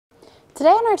Today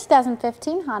on our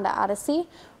 2015 Honda Odyssey,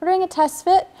 we're doing a test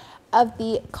fit of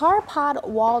the Carpod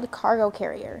Walled Cargo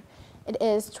Carrier. It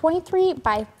is 23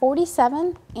 by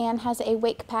 47 and has a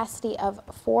weight capacity of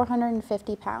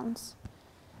 450 pounds.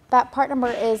 That part number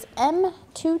is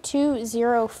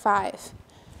M2205.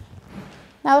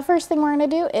 Now the first thing we're going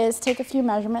to do is take a few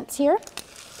measurements here.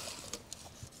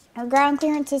 Our ground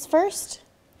clearance is first.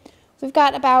 We've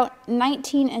got about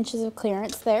 19 inches of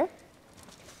clearance there.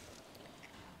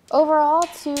 Overall,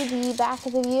 to the back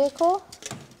of the vehicle,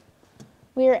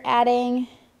 we're adding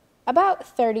about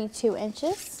 32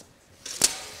 inches.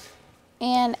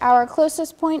 And our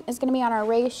closest point is going to be on our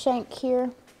raised shank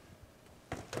here.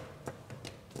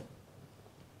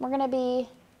 We're going to be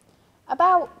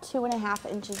about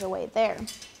 2.5 inches away there.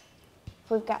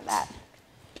 We've got that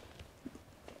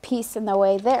piece in the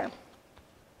way there.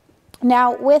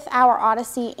 Now, with our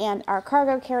Odyssey and our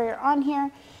cargo carrier on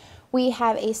here, we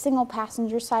have a single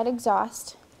passenger side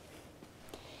exhaust.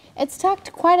 It's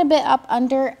tucked quite a bit up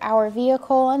under our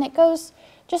vehicle and it goes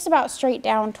just about straight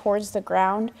down towards the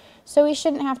ground, so we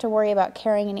shouldn't have to worry about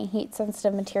carrying any heat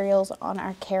sensitive materials on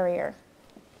our carrier.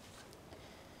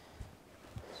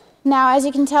 Now, as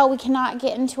you can tell, we cannot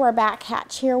get into our back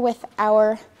hatch here with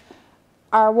our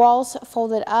walls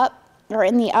folded up or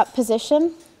in the up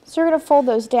position. So we're going to fold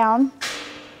those down.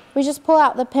 We just pull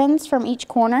out the pins from each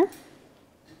corner.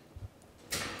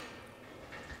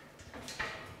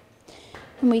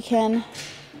 And we can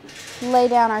lay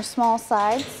down our small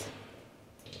sides.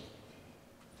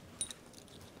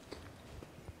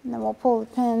 And then we'll pull the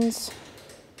pins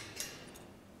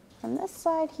from this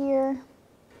side here.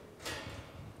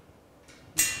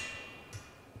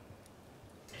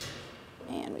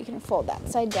 And we can fold that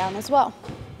side down as well.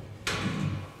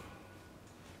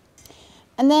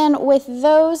 And then with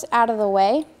those out of the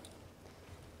way,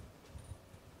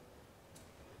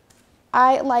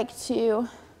 I like to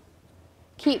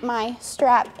keep my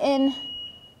strap in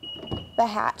the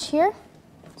hatch here.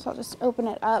 So I'll just open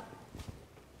it up,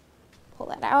 pull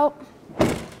that out.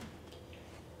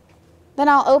 Then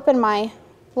I'll open my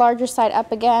larger side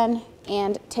up again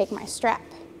and take my strap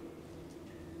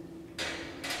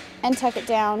and tuck it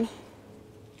down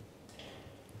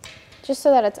just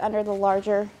so that it's under the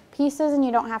larger pieces and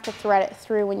you don't have to thread it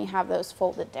through when you have those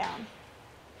folded down.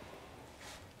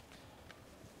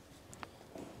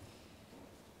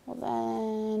 We'll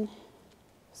then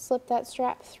slip that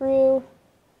strap through,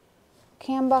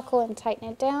 cam buckle and tighten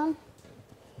it down.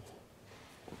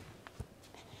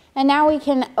 And now we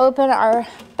can open our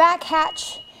back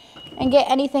hatch and get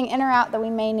anything in or out that we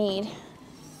may need.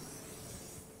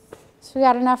 So we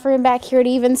got enough room back here to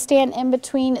even stand in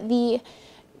between the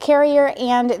carrier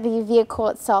and the vehicle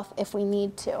itself if we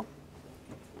need to.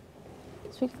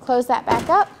 So we can close that back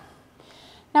up.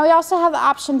 Now we also have the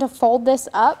option to fold this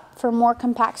up for more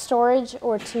compact storage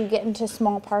or to get into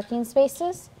small parking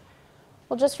spaces.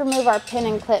 We'll just remove our pin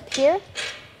and clip here.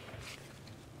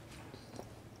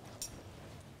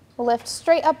 We'll lift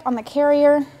straight up on the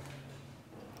carrier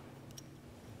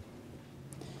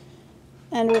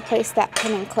and replace that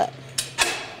pin and clip.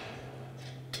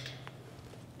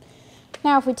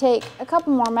 Now if we take a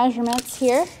couple more measurements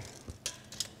here,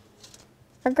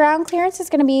 our ground clearance is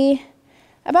going to be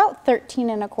about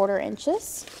 13.25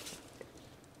 inches.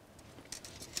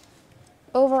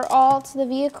 Overall to the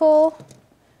vehicle,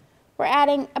 we're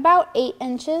adding about 8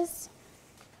 inches,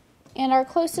 and our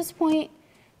closest point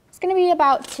is going to be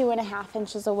about 2.5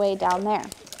 inches away down there.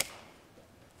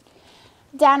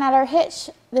 Down at our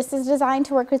hitch, this is designed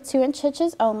to work with 2-inch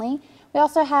hitches only. We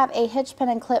also have a hitch pin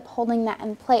and clip holding that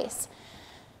in place.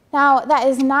 Now, that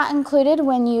is not included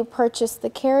when you purchase the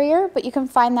carrier, but you can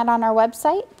find that on our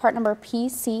website, part number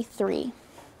PC3.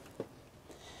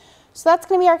 So that's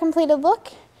going to be our completed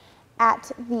look at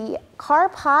the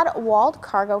Carpod Walled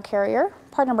Cargo Carrier,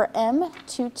 part number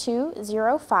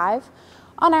M2205,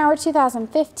 on our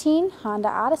 2015 Honda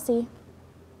Odyssey.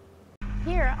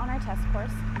 Here on our test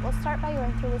course, we'll start by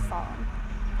going through the slalom.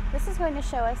 This is going to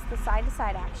show us the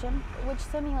side-to-side action, which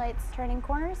simulates turning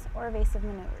corners or evasive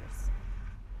maneuvers.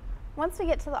 Once we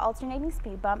get to the alternating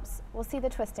speed bumps, we'll see the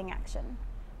twisting action.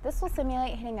 This will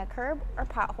simulate hitting a curb or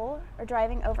pothole or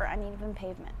driving over uneven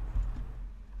pavement.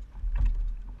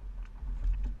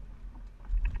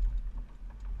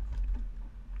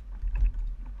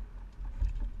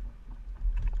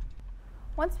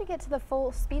 Once we get to the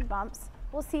full speed bumps,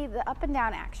 we'll see the up and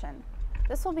down action.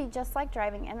 This will be just like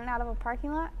driving in and out of a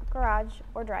parking lot, garage,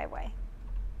 or driveway.